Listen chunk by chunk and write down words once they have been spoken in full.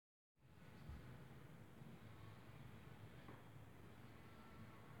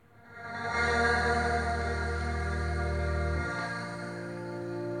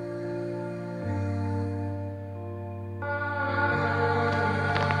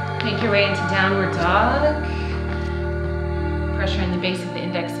Make your way into downward dog. Pressure in the base of the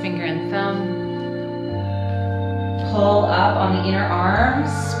index finger and thumb. Pull up on the inner arms.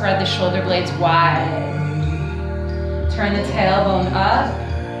 Spread the shoulder blades wide. Turn the tailbone up.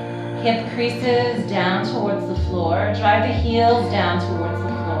 Hip creases down towards the floor. Drive the heels down towards the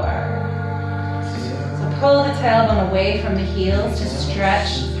floor. So pull the tailbone away from the heels to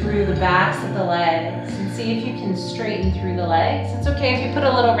stretch through the backs of the legs. And see if you can straighten through the legs. It's okay if you put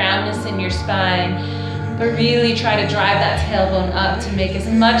a little roundness in your spine, but really try to drive that tailbone up to make as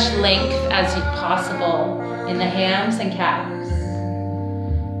much length as possible in the hams and calves.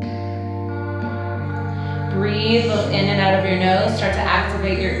 Breathe both in and out of your nose. Start to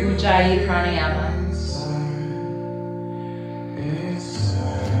activate your Ujjayi Pranayama.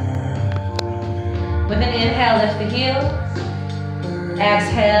 With an inhale, lift the heels.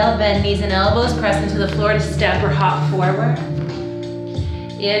 Exhale, bend knees and elbows. Press into the floor to step or hop forward.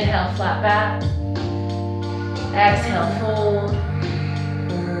 Inhale, flat back. Exhale, fold.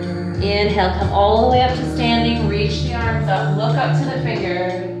 Inhale, come all the way up to standing. Reach the arms up. Look up to the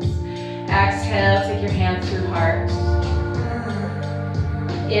fingers. Exhale, take your hands through heart.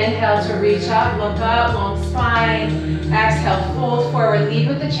 Inhale to reach up, look up, long spine. Exhale, fold forward, lead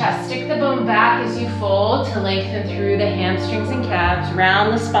with the chest. Stick the bone back as you fold to lengthen through the hamstrings and calves.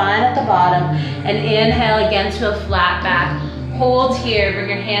 Round the spine at the bottom. And inhale again to a flat back. Hold here, bring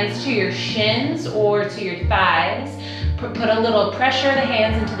your hands to your shins or to your thighs. Put a little pressure of the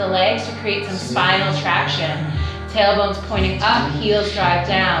hands into the legs to create some spinal traction. Tailbones pointing up, heels drive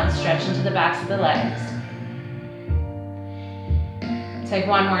down, stretch into the backs of the legs. Take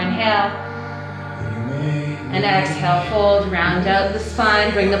one more inhale. And exhale, fold, round out the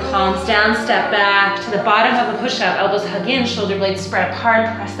spine, bring the palms down, step back to the bottom of a push-up, elbows hug in, shoulder blades spread apart,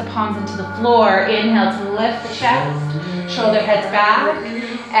 press the palms into the floor. Inhale to lift the chest, shoulder heads back.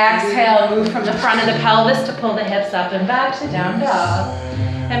 Exhale, move from the front of the pelvis to pull the hips up and back to down dog.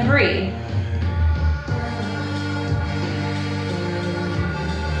 And breathe.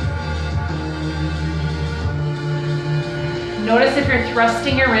 Notice if you're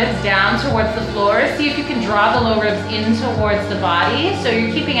thrusting your ribs down towards the floor. See if you can draw the low ribs in towards the body. So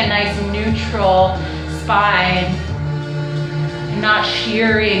you're keeping a nice neutral spine and not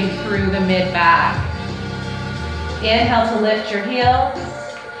shearing through the mid-back. Inhale to lift your heels.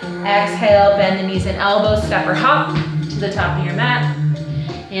 Exhale, bend the knees and elbows, step or hop to the top of your mat.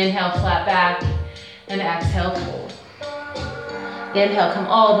 Inhale, flat back, and exhale, fold. Inhale, come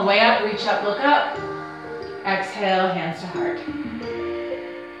all the way up, reach up, look up. Exhale, hands to heart.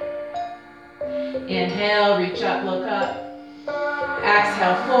 Inhale, reach up, look up.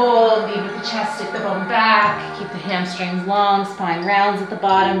 Exhale, fold, lead with the chest, stick the bone back. Keep the hamstrings long, spine rounds at the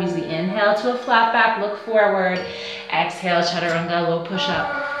bottom. Use the inhale to a flat back, look forward. Exhale, chaturanga, low push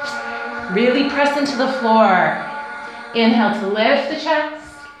up. Really press into the floor. Inhale to lift the chest.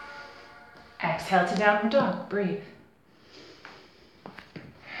 Exhale to downward dog, breathe.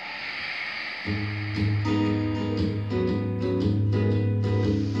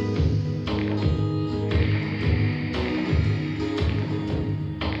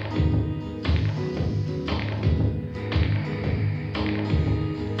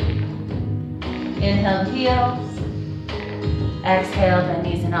 Inhale the heels. Exhale, bend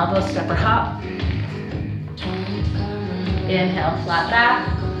knees and elbows, step or hop. Inhale, flat back.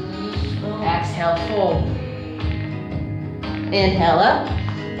 Exhale, fold. Inhale up,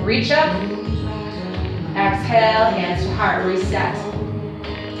 reach up. Exhale, hands to heart, reset.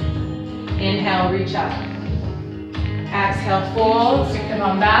 Inhale, reach up. Exhale, fold, stick the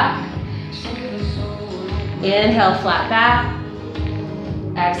bum back. Inhale, flat back.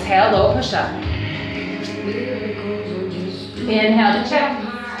 Exhale, low push up. Inhale to chest.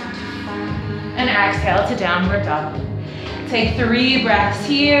 And exhale to downward dog. Take 3 breaths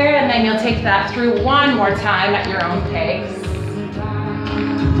here, and then you'll take that through one more time at your own pace.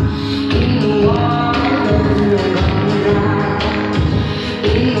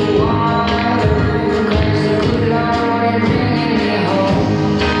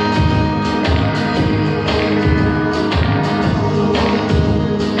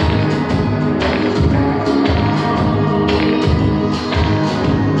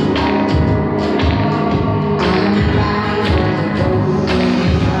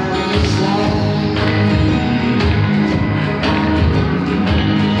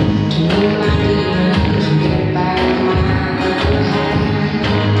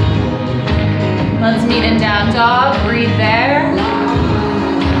 Let's meet in down dog, breathe there.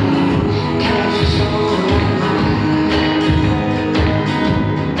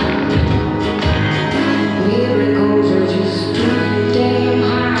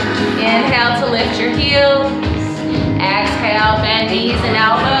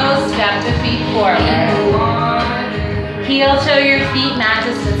 forward. Heel toe your feet mat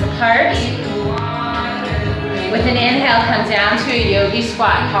distance apart. With an inhale, come down to a yogi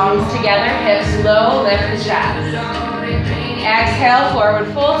squat. Palms together, hips low, lift the chest. Exhale,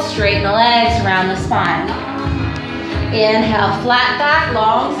 forward fold, straighten the legs, round the spine. Inhale, flat back,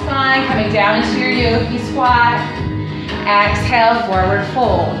 long spine, coming down into your yogi squat. Exhale, forward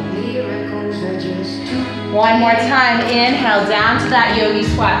fold. One more time, inhale, down to that yogi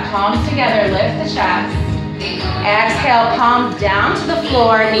squat. Palms together, lift the chest. Exhale, palms down to the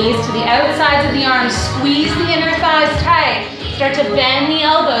floor, knees to the outsides of the arms. Squeeze the inner thighs tight. Start to bend the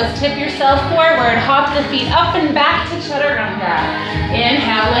elbows, tip yourself forward. Hop the feet up and back to chaturanga.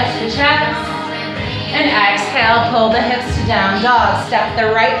 Inhale, lift the chest. And exhale, pull the hips to down dog. Step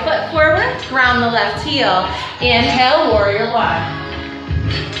the right foot forward, ground the left heel. Inhale, warrior one.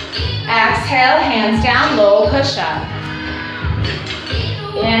 Exhale, hands down, low push up.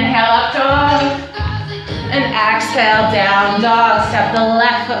 Inhale, up dog. And exhale, down dog. Step the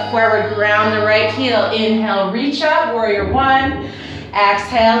left foot forward, ground the right heel. Inhale, reach up, warrior one.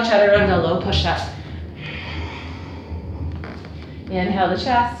 Exhale, chaturanga, low push up. Inhale the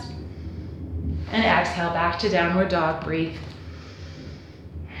chest. And exhale, back to downward dog, breathe.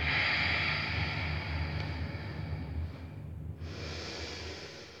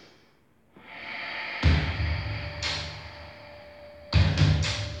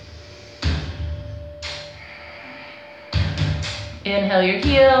 Inhale your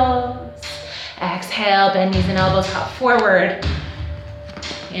heels. Exhale, bend knees and elbows, hop forward.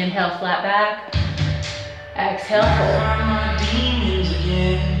 Inhale, flat back. Exhale, fold.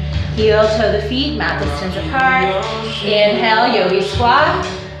 Heel toe the feet, mat distance apart. Inhale, yogi squat.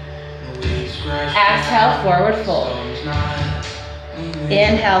 Exhale, forward fold.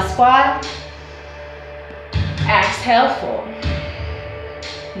 Inhale, squat. Exhale, fold.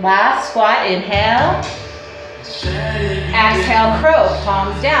 Last squat, inhale. Exhale, crow,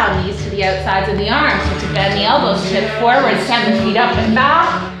 palms down, knees to the outsides of the arms. So to bend the elbows, tip forward, send the feet up and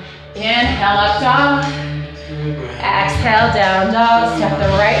back. Inhale, up dog. Exhale, down dog. Step the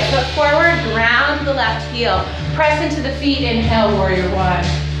right foot forward, ground the left heel. Press into the feet, inhale, warrior one.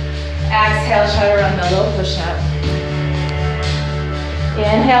 Exhale, chaturanga, low push up.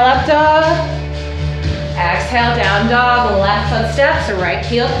 Inhale, up dog. Exhale, down dog. Left foot steps, right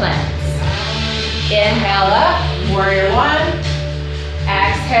heel plants. Inhale up, warrior one.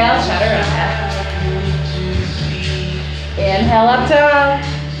 Exhale, chaturanga. Inhale, up dog.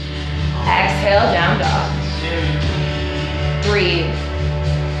 Exhale, down dog. Breathe.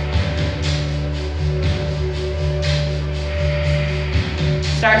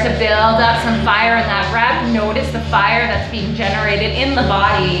 Start to build up some fire in that breath. Notice the fire that's being generated in the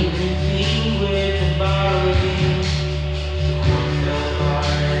body.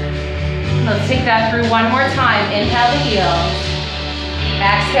 Let's take that through one more time. Inhale the heels.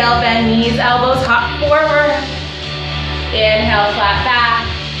 Exhale, bend knees, elbows, hop forward. Inhale, flat back.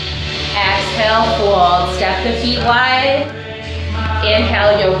 Exhale, fold. Step the feet wide.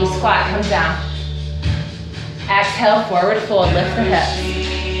 Inhale, yogi squat, come down. Exhale, forward fold, lift the hips.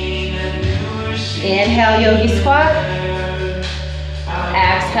 Inhale, yogi squat.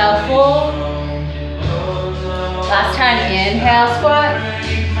 Exhale, fold. Last time, inhale, squat.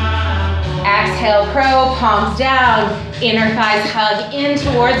 Exhale, crow, palms down. Inner thighs hug in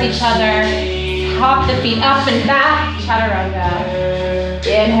towards each other. Hop the feet up and back, chaturanga.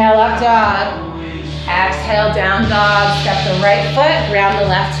 Inhale, up dog. Exhale, down dog. Step the right foot, ground the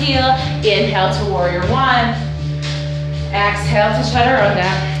left heel. Inhale to warrior one. Exhale to chaturanga.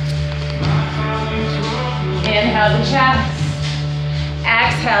 Inhale the chest.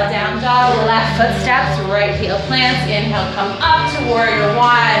 Exhale, down dog. Left foot steps, right heel plants. Inhale, come up to warrior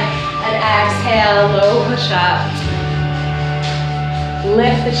one. And exhale, low push up.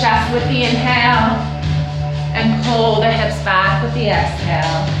 Lift the chest with the inhale. And pull the hips back with the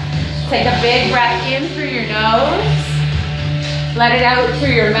exhale. Take a big breath in through your nose. Let it out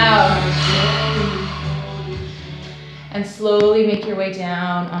through your mouth. And slowly make your way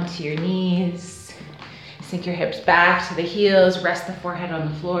down onto your knees. Sink your hips back to the heels. Rest the forehead on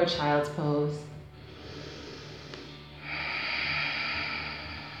the floor, child's pose.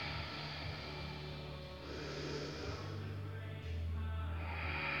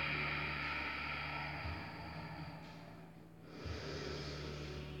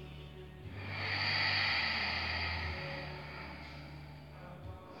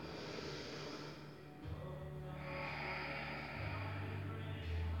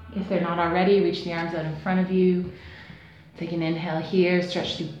 If they're not already, reach the arms out in front of you. Take an inhale here,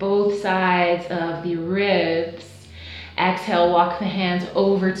 stretch through both sides of the ribs. Exhale, walk the hands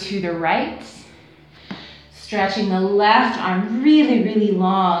over to the right. Stretching the left arm really, really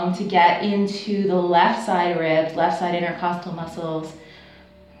long to get into the left side ribs, left side intercostal muscles.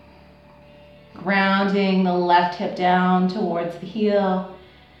 Grounding the left hip down towards the heel.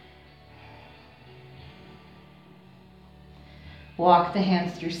 Walk the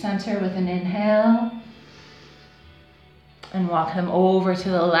hands through center with an inhale. And walk them over to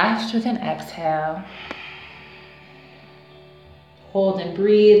the left with an exhale. Hold and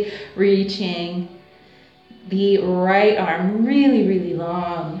breathe, reaching the right arm really, really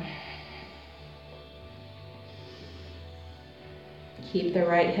long. Keep the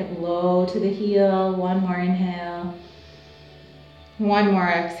right hip low to the heel. One more inhale. One more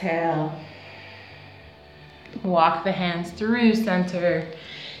exhale. Walk the hands through center.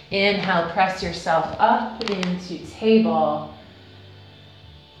 Inhale, press yourself up into table.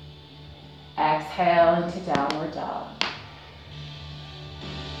 Exhale into downward dog.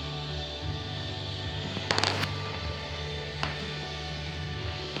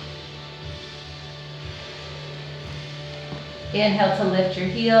 Inhale to lift your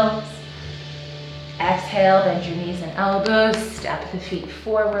heels. Exhale, bend your knees and elbows. Step the feet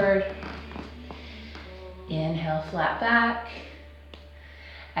forward. Inhale, flat back.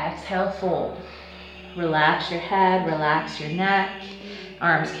 Exhale, fold. Relax your head, relax your neck.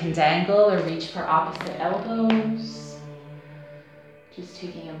 Arms can dangle or reach for opposite elbows. Just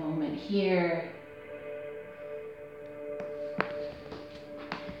taking a moment here.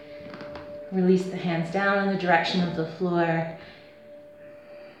 Release the hands down in the direction of the floor.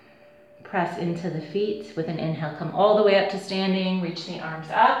 Press into the feet. With an inhale, come all the way up to standing. Reach the arms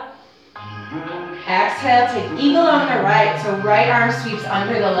up. Exhale, take eagle on the right. So right arm sweeps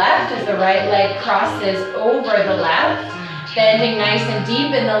under the left as the right leg crosses over the left. Bending nice and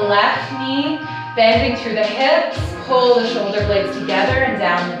deep in the left knee. Bending through the hips. Pull the shoulder blades together and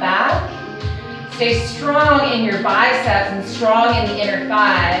down the back. Stay strong in your biceps and strong in the inner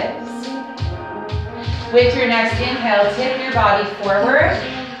thighs. With your next inhale, tip your body forward,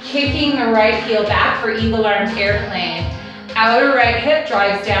 kicking the right heel back for eagle arms airplane. Outer right hip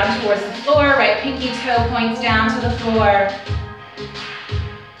drives down towards the floor, right pinky toe points down to the floor.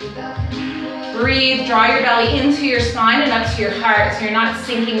 Breathe, draw your belly into your spine and up to your heart so you're not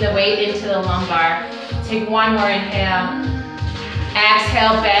sinking the weight into the lumbar. Take one more inhale.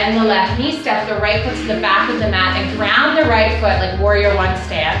 Exhale, bend the left knee, step the right foot to the back of the mat and ground the right foot like warrior one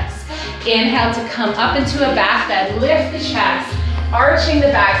stance. Inhale to come up into a back bend, lift the chest, arching the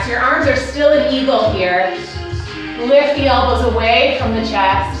back. So your arms are still an eagle here. Lift the elbows away from the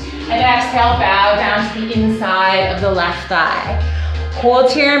chest. And exhale, bow down to the inside of the left thigh.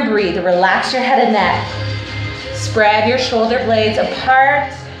 Hold here and breathe. Relax your head and neck. Spread your shoulder blades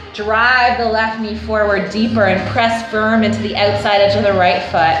apart. Drive the left knee forward deeper and press firm into the outside edge of the right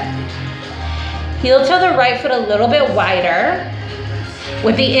foot. Heel to the right foot a little bit wider.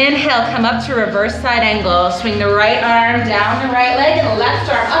 With the inhale, come up to reverse side angle. Swing the right arm down the right leg and the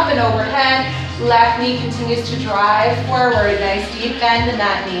left arm up and overhead. Left knee continues to drive forward. Nice deep bend in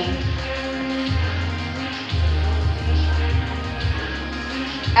that knee.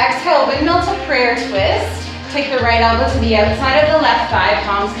 Exhale, windmill to prayer twist. Take the right elbow to the outside of the left thigh.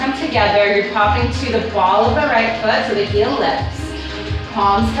 Palms come together. You're popping to the ball of the right foot so the heel lifts.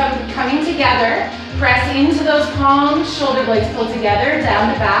 Palms coming together. Press into those palms, shoulder blades pull together,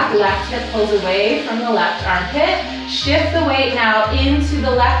 down the back, left hip pulls away from the left armpit. Shift the weight now into the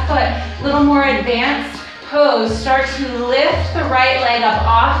left foot. A little more advanced pose. Start to lift the right leg up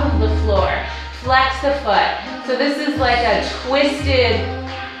off of the floor. Flex the foot. So this is like a twisted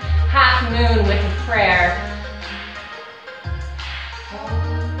half moon with a prayer.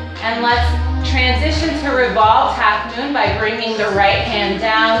 And let's transition to revolved half moon by bringing the right hand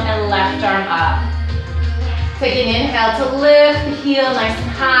down and left arm up. Take an inhale to lift the heel nice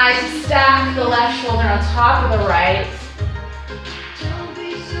and high, to stack the left shoulder on top of the right.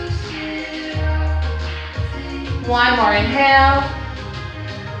 One more inhale.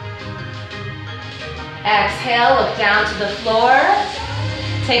 Exhale, look down to the floor.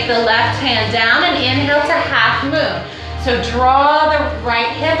 Take the left hand down and inhale to half moon. So draw the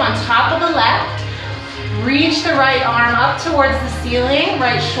right hip on top of the left. Reach the right arm up towards the ceiling.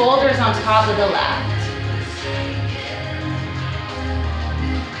 Right shoulder's on top of the left.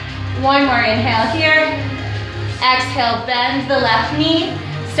 One more inhale here. Exhale, bend the left knee.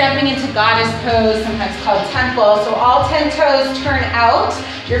 Stepping into goddess pose, sometimes called temple. So all 10 toes turn out.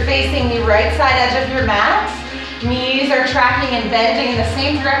 You're facing the right side edge of your mat. Knees are tracking and bending in the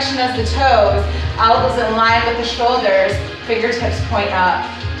same direction as the toes. Elbows in line with the shoulders. Fingertips point up.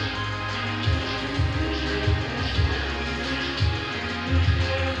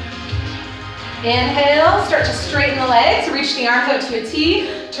 Inhale, start to straighten the legs, reach the arms out to a T,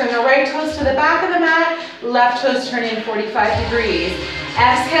 turn the right toes to the back of the mat, left toes turn in 45 degrees.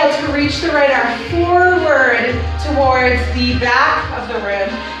 Exhale to reach the right arm forward towards the back of the room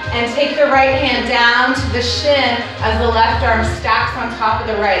and take the right hand down to the shin as the left arm stacks on top of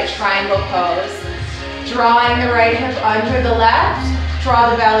the right, triangle pose. Drawing the right hip under the left,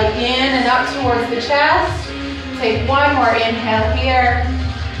 draw the belly in and up towards the chest. Take one more inhale here.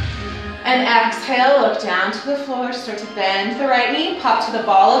 And exhale, look down to the floor, start to bend the right knee, pop to the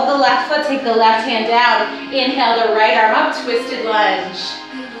ball of the left foot, take the left hand down, inhale the right arm up, twisted lunge.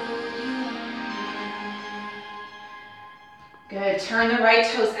 Good, turn the right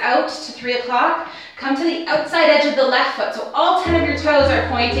toes out to 3 o'clock, come to the outside edge of the left foot, so all 10 of your toes are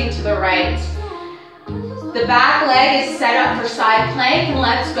pointing to the right. The back leg is set up for side plank, and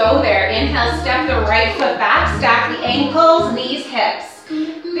let's go there. Inhale, step the right foot back, stack the ankles, knees, hips.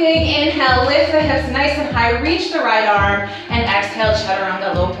 Big inhale, lift the hips nice and high, reach the right arm, and exhale,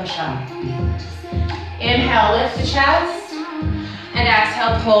 chaturanga, low push-up. Inhale, lift the chest, and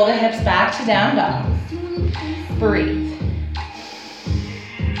exhale, pull the hips back to down dog. Breathe.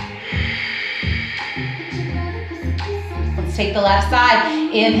 Let's take the left side.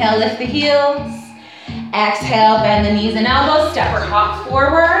 Inhale, lift the heels. Exhale, bend the knees and elbows, step or hop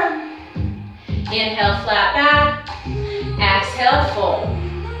forward. Inhale, flat back. Exhale, fold.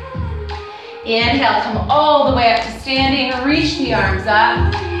 Inhale, come all the way up to standing, reach the arms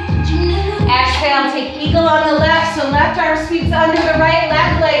up. Exhale, take eagle on the left, so left arm sweeps under the right,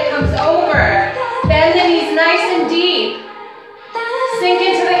 left leg comes over. Bend the knees nice and deep. Sink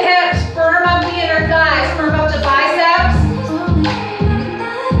into the hips, firm up the inner thighs, firm up the biceps.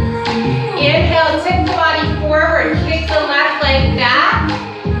 Inhale, tip the body forward, kick the left leg back.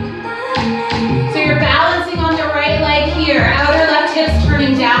 So you're balancing on the right leg here, outer left hips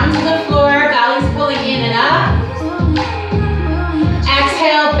turning down to the floor, belly's pulling in and up.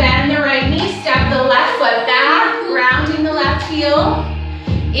 Exhale, bend the right knee, step the left foot back, rounding the left heel.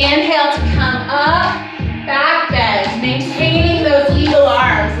 Inhale to come up, back bend, maintaining those eagle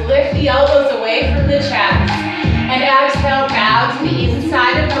arms. Lift the elbows away from the chest. And exhale, bow to the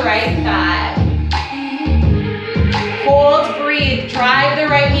inside of the right thigh. Hold, breathe, drive the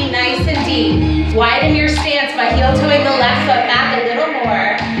right knee nice and deep. Widen your stance by heel toeing the left foot back a little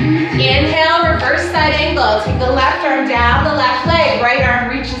more. Inhale, reverse side angle. Take the left arm down the left leg. Right arm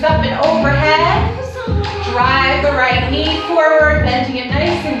reaches up and overhead. Drive the right knee forward, bending it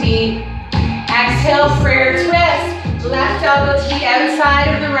nice and deep. Exhale, prayer twist. Left elbow to the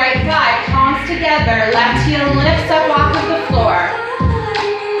outside of the right thigh. Palms together. Left heel lifts up off of the floor.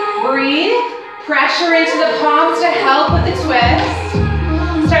 Breathe. Pressure into the palms to help with the twist.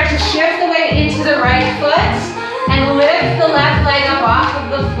 Start to shift the weight into the right foot and lift the left leg up off of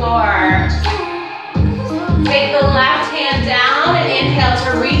the floor. Take the left hand down and inhale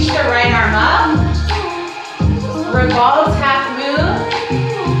to reach the right arm up. Revolves, half move.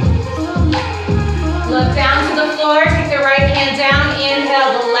 Look down to the floor, take the right hand down,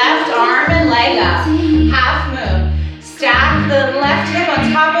 inhale the left arm and leg up. Half move. Stack the left hip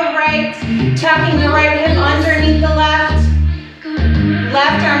on top of right, tucking the right hip underneath the left.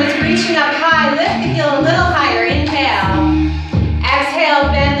 Left arm is reaching up high, lift the heel a little higher, inhale.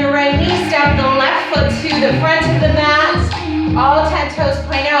 Exhale, bend the right knee, step the left foot to the front of the mat. All 10 toes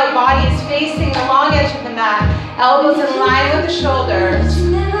point out, body is facing the long edge of the mat. Elbows in line with the shoulders.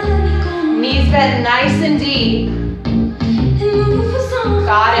 Knees bent nice and deep.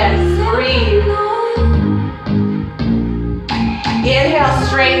 Goddess, breathe. Inhale,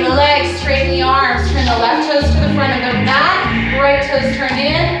 straighten the legs, straighten the arms. Turn the left toes to the front of the mat. Right toes turn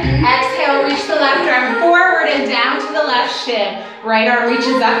in. Exhale, reach the left arm forward and down to the left shin. Right arm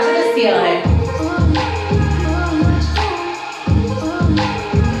reaches up to the ceiling.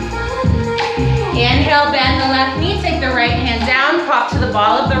 Inhale, bend the left knee, take the right hand down, pop to the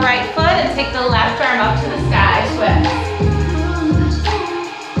ball of the right foot, and take the left arm up to the sky, twist.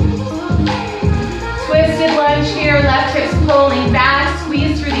 Twisted lunge here, left hips pulling back,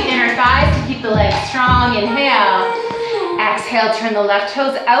 squeeze through the inner thighs to keep the legs strong, inhale. Exhale, turn the left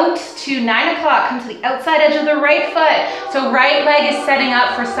toes out to 9 o'clock, come to the outside edge of the right foot. So right leg is setting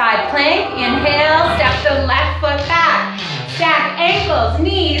up for side plank, inhale, step the left foot back, stack ankles,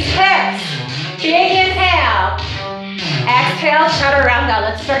 knees, hips. Big inhale. Exhale, chaturanga.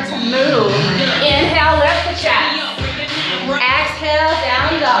 Let's start to move. Inhale, lift the chest. Exhale, down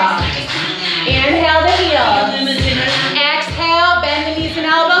dog. Inhale the heels. Exhale, bend the knees and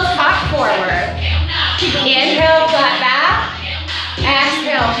elbows, hop forward. Inhale, flat back.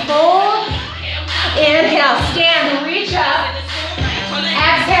 Exhale, fold. Inhale, stand, reach up.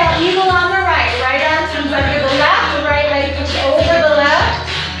 Exhale, eagle on the right. knees under the left, the right leg push over the left.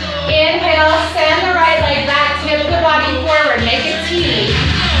 Inhale, send the right leg back, tip the body forward, make a T.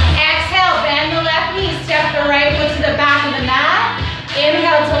 Exhale, bend the left knee, step the right foot to the back of the mat.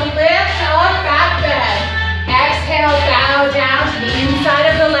 Inhale to lift up, back bend. Exhale, bow down to the inside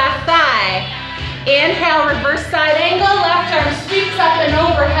of the left thigh. Inhale, reverse side angle, left arm sweeps up and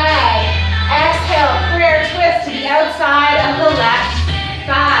overhead. Exhale, prayer twist to the outside of the left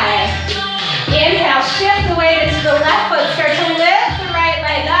thigh. Inhale, shift the weight into the left foot, start to lift the right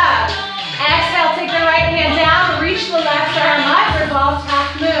leg up. Exhale, take the right hand down, reach the left arm up, revolve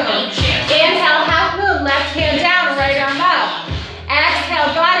half moon. Inhale, half moon, left hand down, right arm up.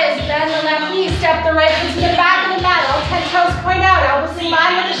 Exhale, goddess, bend the left knee, step the right foot to the back of the mat, all 10 toes point out, elbows in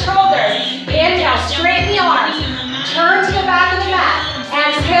line with the shoulders. Inhale, straighten the arms, turn to the back of the mat.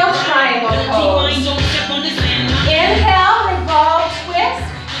 Exhale, triangle pose. Inhale, revolve, twist,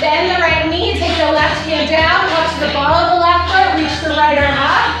 bend the right knee, take the left hand down, up to the ball of the left foot, reach the right arm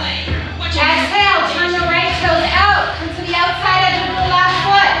up. Exhale, turn the right toes out, come to the outside edge of the left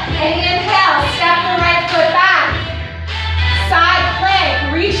foot, and inhale, step the right foot back. Side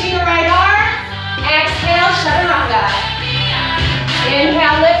plank, reaching the right arm. Exhale, chaturanga.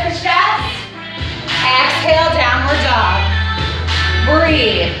 Inhale, lift the chest. Exhale, downward dog.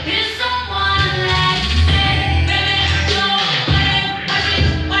 Breathe.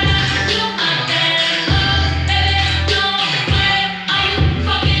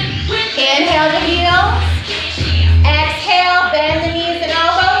 Inhale the heels. Exhale, bend the knees and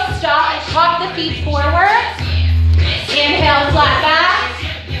elbows. Stop and hop the feet forward. Inhale, flat back.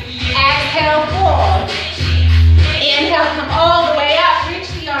 Exhale, fold. Inhale, come all the way up. Reach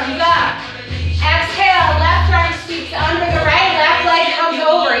the arms up. Exhale, left arm sweeps under the right. Left leg comes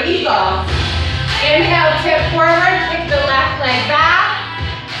over, eagle. Inhale, tip forward. Kick the left leg back.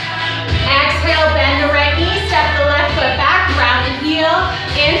 Exhale, bend the right knee. Step the left foot back. Round the heel.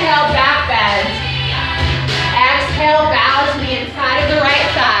 Inhale, back bend. Exhale, bow to the inside of the right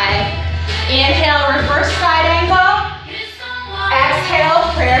thigh. Inhale, reverse side angle.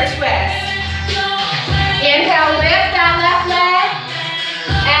 Exhale, prayer twist. Inhale, lift that left leg.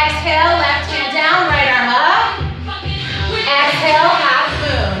 Exhale, left hand down, right arm up. Exhale, half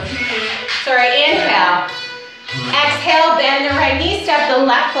moon. Inhale. Exhale, bend the right knee, step the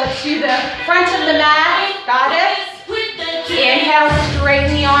left foot to the front of the mat. Got it? Inhale,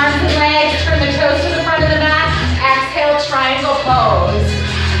 straighten the arms and legs, turn the toes to the front of the mat. Exhale, triangle pose.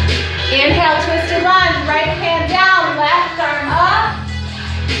 Inhale, twisted lunge, right hand down, left arm up.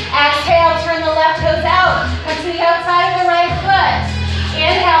 Exhale, turn the left toes out, come to the outside of the right foot.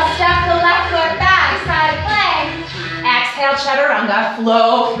 Inhale, step the left foot back, side plank. Exhale, chaturanga,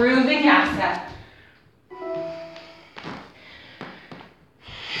 flow through vinyasa.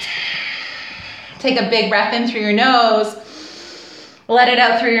 Take a big breath in through your nose. Let it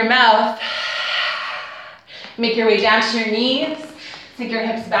out through your mouth. Make your way down to your knees. Sink your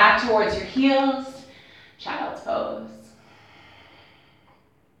hips back towards your heels. Child's pose.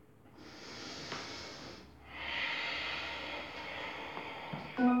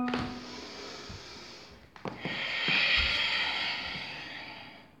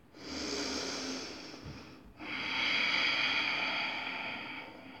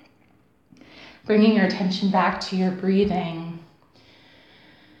 Bringing your attention back to your breathing.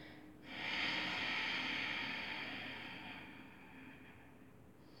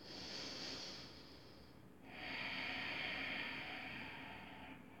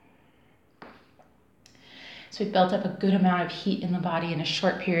 So we've built up a good amount of heat in the body in a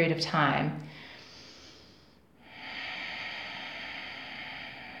short period of time.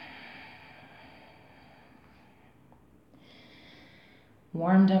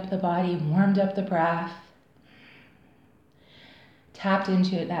 Warmed up the body, warmed up the breath, tapped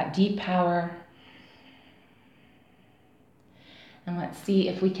into that deep power. And let's see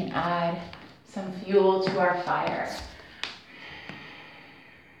if we can add some fuel to our fire.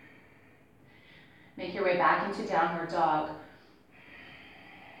 Make your way back into downward dog.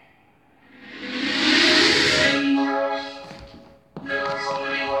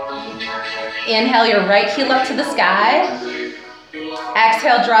 Inhale your right heel up to the sky.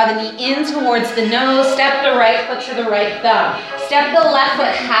 Exhale, draw the knee in towards the nose. Step the right foot to the right thumb. Step the left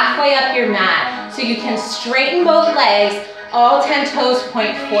foot halfway up your mat so you can straighten both legs. All 10 toes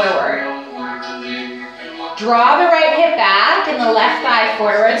point forward. Draw the right hip back and the left thigh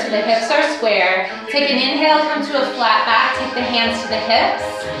forward so the hips are square. Take an inhale, come to a flat back. Take the hands to the hips.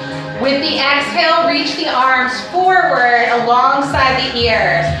 With the exhale, reach the arms forward alongside the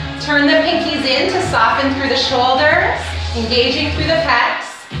ears. Turn the pinkies in to soften through the shoulders. Engaging through the pecs.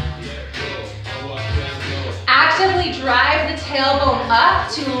 drive the tailbone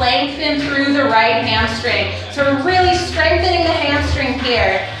up to lengthen through the right hamstring. So we're really strengthening the hamstring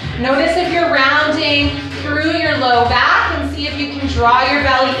here. Notice if you're rounding through your low back and see if you can draw your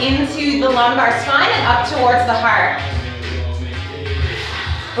belly into the lumbar spine and up towards the heart.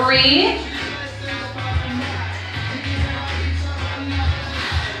 Breathe.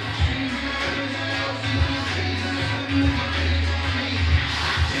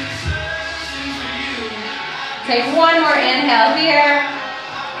 Take one more inhale here.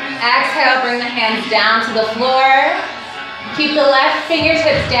 Exhale, bring the hands down to the floor. Keep the left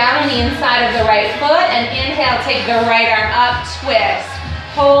fingertips down on the inside of the right foot, and inhale, take the right arm up, twist.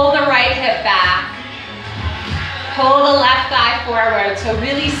 Pull the right hip back. Pull the left thigh forward, so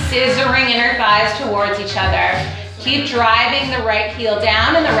really scissoring inner thighs towards each other. Keep driving the right heel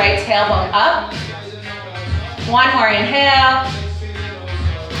down and the right tailbone up. One more inhale.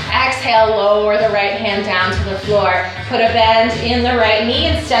 Exhale, lower the right hand down to the floor. Put a bend in the right knee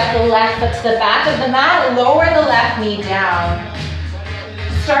and step the left foot to the back of the mat. Lower the left knee down.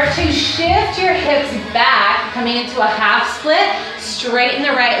 Start to shift your hips back, coming into a half split. Straighten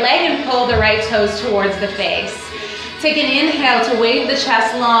the right leg and pull the right toes towards the face. Take an inhale to wave the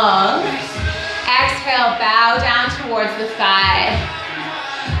chest long. Exhale, bow down towards the thigh.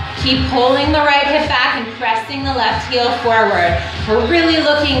 Keep pulling the right hip back and pressing the left heel forward. We're really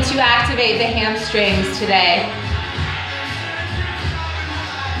looking to activate the hamstrings today.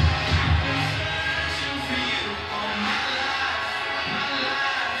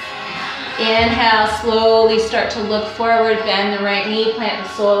 Inhale, slowly start to look forward, bend the right knee, plant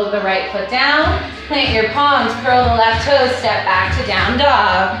the sole of the right foot down. Plant your palms, curl the left toes, step back to down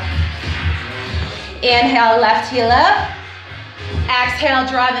dog. Inhale, left heel up. Exhale,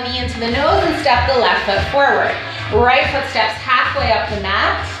 draw the knee into the nose and step the left foot forward. Right foot steps halfway up the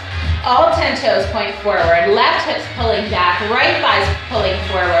mat. All 10 toes point forward. Left hips pulling back, right thighs pulling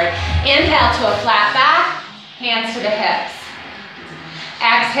forward. Inhale to a flat back, hands to the hips.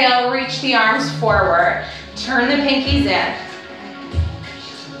 Exhale, reach the arms forward. Turn the pinkies in.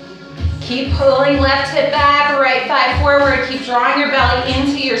 Keep pulling left hip back, right thigh forward. Keep drawing your belly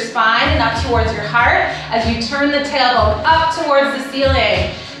into your spine and up towards your heart as you turn the tailbone up towards the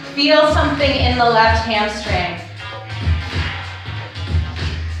ceiling. Feel something in the left hamstring.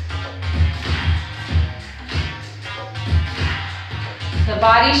 The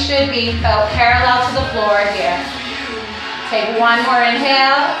body should be felt parallel to the floor here. Take one more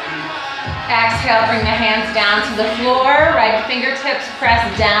inhale. Exhale, bring the hands down to the floor. Right fingertips press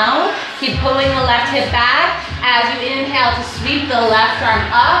down. Keep pulling the left hip back as you inhale to sweep the left arm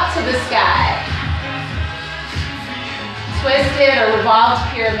up to the sky. Twisted or revolved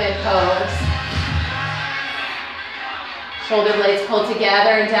pyramid pose. Shoulder blades pull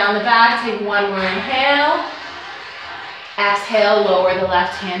together and down the back. Take one more inhale. Exhale, lower the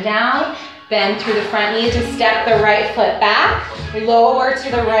left hand down. Bend through the front knee to step the right foot back. Lower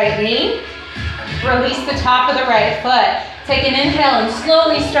to the right knee. Release the top of the right foot. Take an inhale and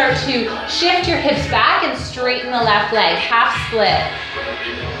slowly start to shift your hips back and straighten the left leg, half split.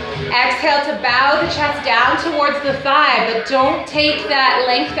 Exhale to bow the chest down towards the thigh, but don't take that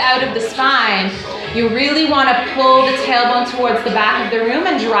length out of the spine. You really want to pull the tailbone towards the back of the room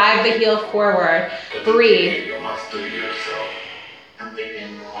and drive the heel forward. Breathe.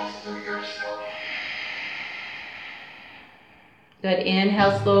 Good,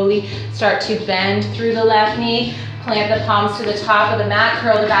 inhale slowly, start to bend through the left knee, plant the palms to the top of the mat,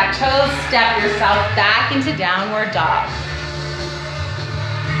 curl the back toes, step yourself back into downward dog.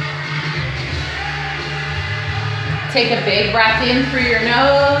 Take a big breath in through your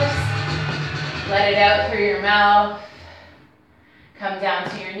nose, let it out through your mouth. Come down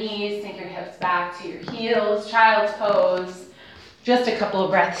to your knees, sink your hips back to your heels, child's pose. Just a couple of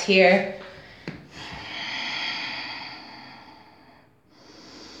breaths here.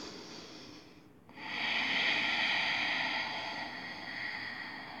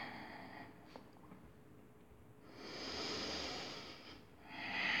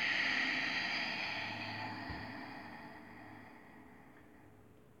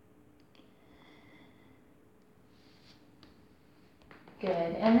 Good,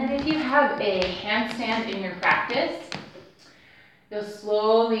 and then if you have a handstand in your practice, you'll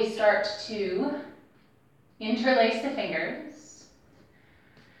slowly start to interlace the fingers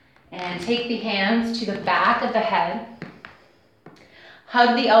and take the hands to the back of the head.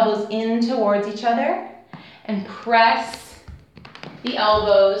 Hug the elbows in towards each other and press the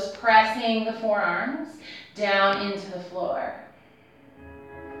elbows, pressing the forearms down into the floor.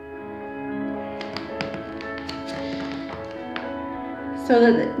 So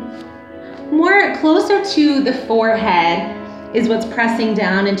that more closer to the forehead is what's pressing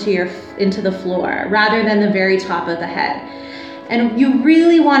down into the floor rather than the very top of the head. And you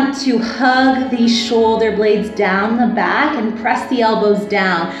really want to hug these shoulder blades down the back and press the elbows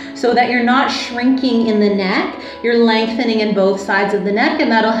down so that you're not shrinking in the neck. You're lengthening in both sides of the neck,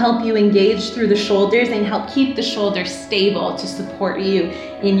 and that'll help you engage through the shoulders and help keep the shoulders stable to support you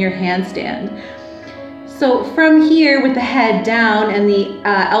in your handstand. So from here with the head down and the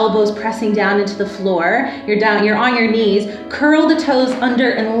elbows pressing down into the floor, you're on your knees, curl the toes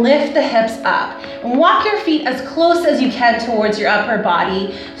under and lift the hips up. And walk your feet as close as you can towards your upper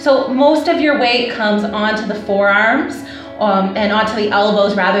body. So most of your weight comes onto the forearms and onto the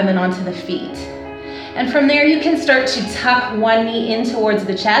elbows rather than onto the feet. And from there you can start to tuck one knee in towards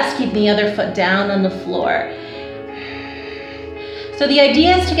the chest, keep the other foot down on the floor. So the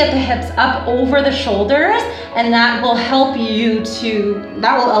idea is to get the hips up over the shoulders, and that will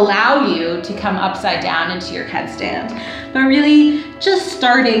allow you to come upside down into your headstand. But really just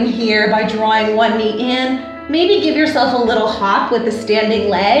starting here by drawing one knee in, maybe give yourself a little hop with the standing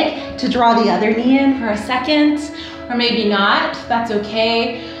leg to draw the other knee in for a second, or maybe not, that's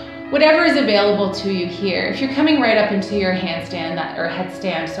okay. Whatever is available to you here. If you're coming right up into your headstand,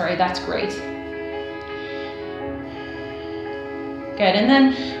 that's great. Good, and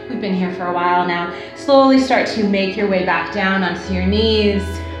then we've been here for a while now. Slowly start to make your way back down onto your knees,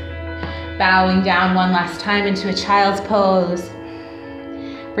 bowing down one last time into a child's pose.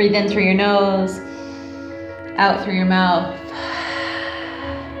 Breathe in through your nose, out through your mouth.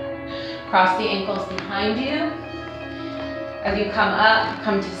 Cross the ankles behind you. As you come up,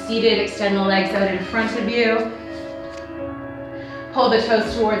 come to seated, extend the legs out in front of you. Pull the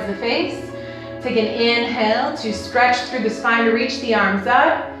toes towards the face. Take an inhale to stretch through the spine to reach the arms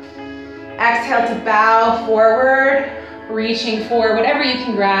up. Exhale to bow forward, reaching for whatever you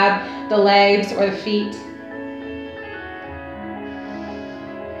can grab, the legs or the feet.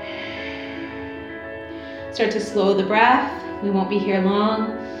 Start to slow the breath. We won't be here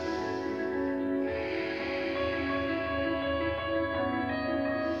long.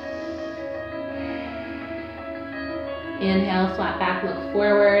 Inhale, flat back, look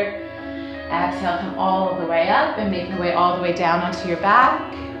forward. Exhale, come all the way up and make your way all the way down onto your back.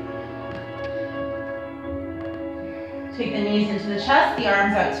 Take the knees into the chest, the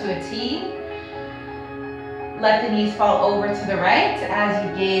arms out to a T. Let the knees fall over to the right as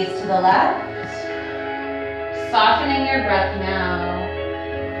you gaze to the left. Softening your breath now.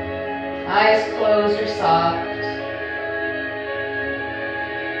 Eyes closed or soft.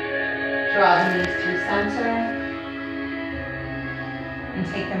 Draw the knees to center. And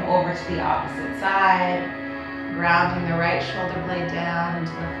take them over to the opposite side, grounding the right shoulder blade down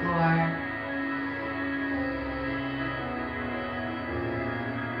into the floor.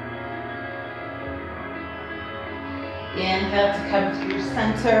 Inhale to come through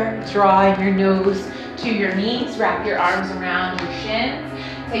center, drawing your nose to your knees, wrap your arms around your shins.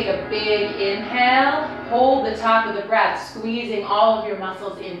 Take a big inhale, hold the top of the breath, squeezing all of your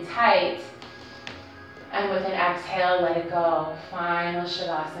muscles in tight. And with an exhale, let it go. Final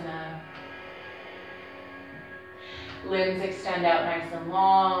Shavasana. Limbs extend out nice and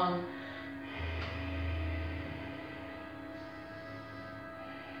long.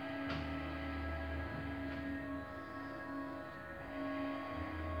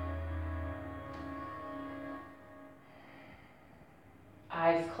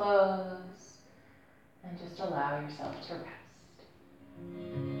 Eyes closed, and just allow yourself to rest.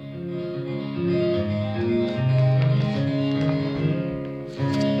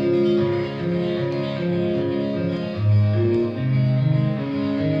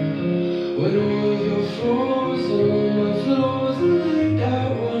 When all your flaws and all my flaws are laid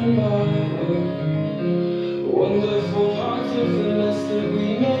out one by one, wonderful parts of the mess that we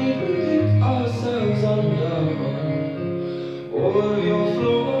made, we pick ourselves undone. All of your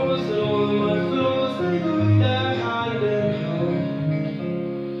flaws and all of my flaws, they go there hand in hand.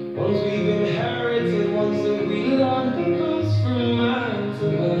 Ones we've inherited, ones that we learned, that goes from man to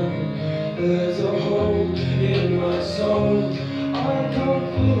man. There's a hole in my soul, I can't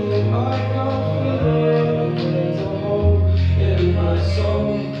fill it, I can't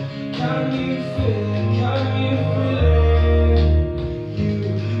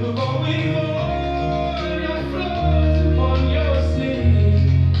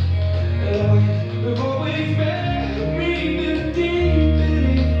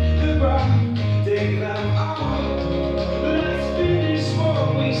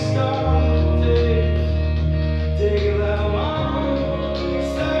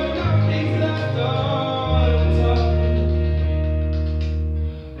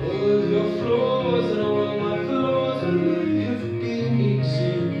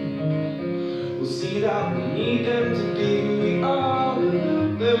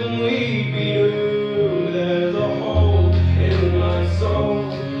when we beat you. There's a hole in my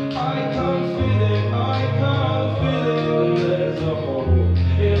soul. I can't feel it, I can't feel it. There's a hole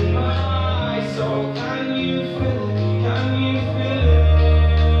in my soul. Can you feel it? Can you feel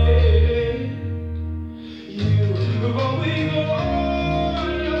it? You've always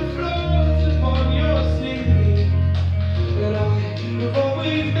worn your flaws upon your sleeve, and I've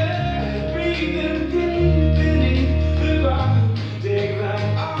always buried them deep beneath the ground. Dig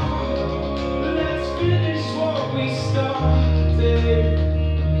them out. Let's finish what we started.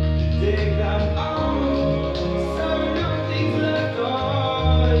 Dig them out, so nothing's left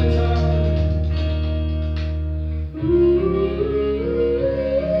undone.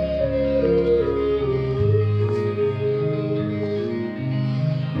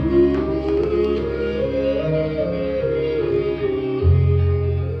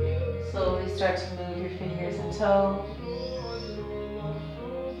 Slowly start to move your fingers and toes.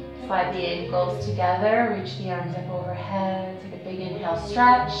 Slide the ankles together, reach the arms up overhead. Take a big inhale,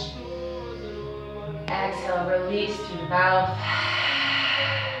 stretch. Exhale, release through the mouth.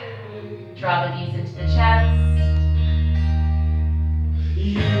 Draw the knees into the chest.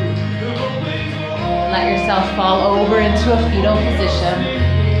 Let yourself fall over into a fetal position.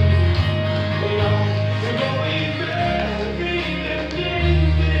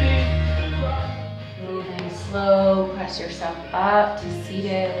 Moving slow, press yourself up to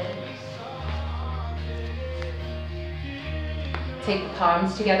seated. Take the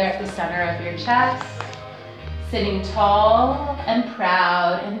palms together at the center of your chest. Sitting tall and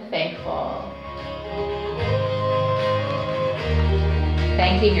proud and thankful.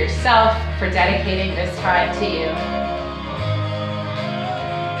 Thanking yourself for dedicating this time to you.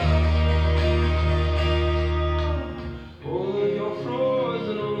 All of your flaws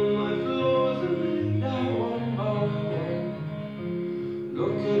and all of my flaws are laid out one by one.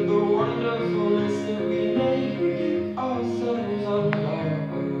 Look at the wonderfulness that we make. We give ourselves undone.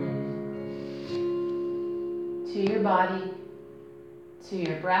 To your body, to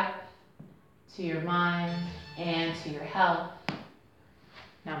your breath, to your mind, and to your health.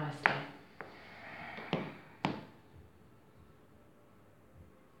 Namaste.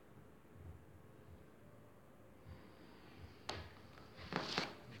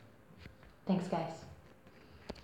 Thanks, guys.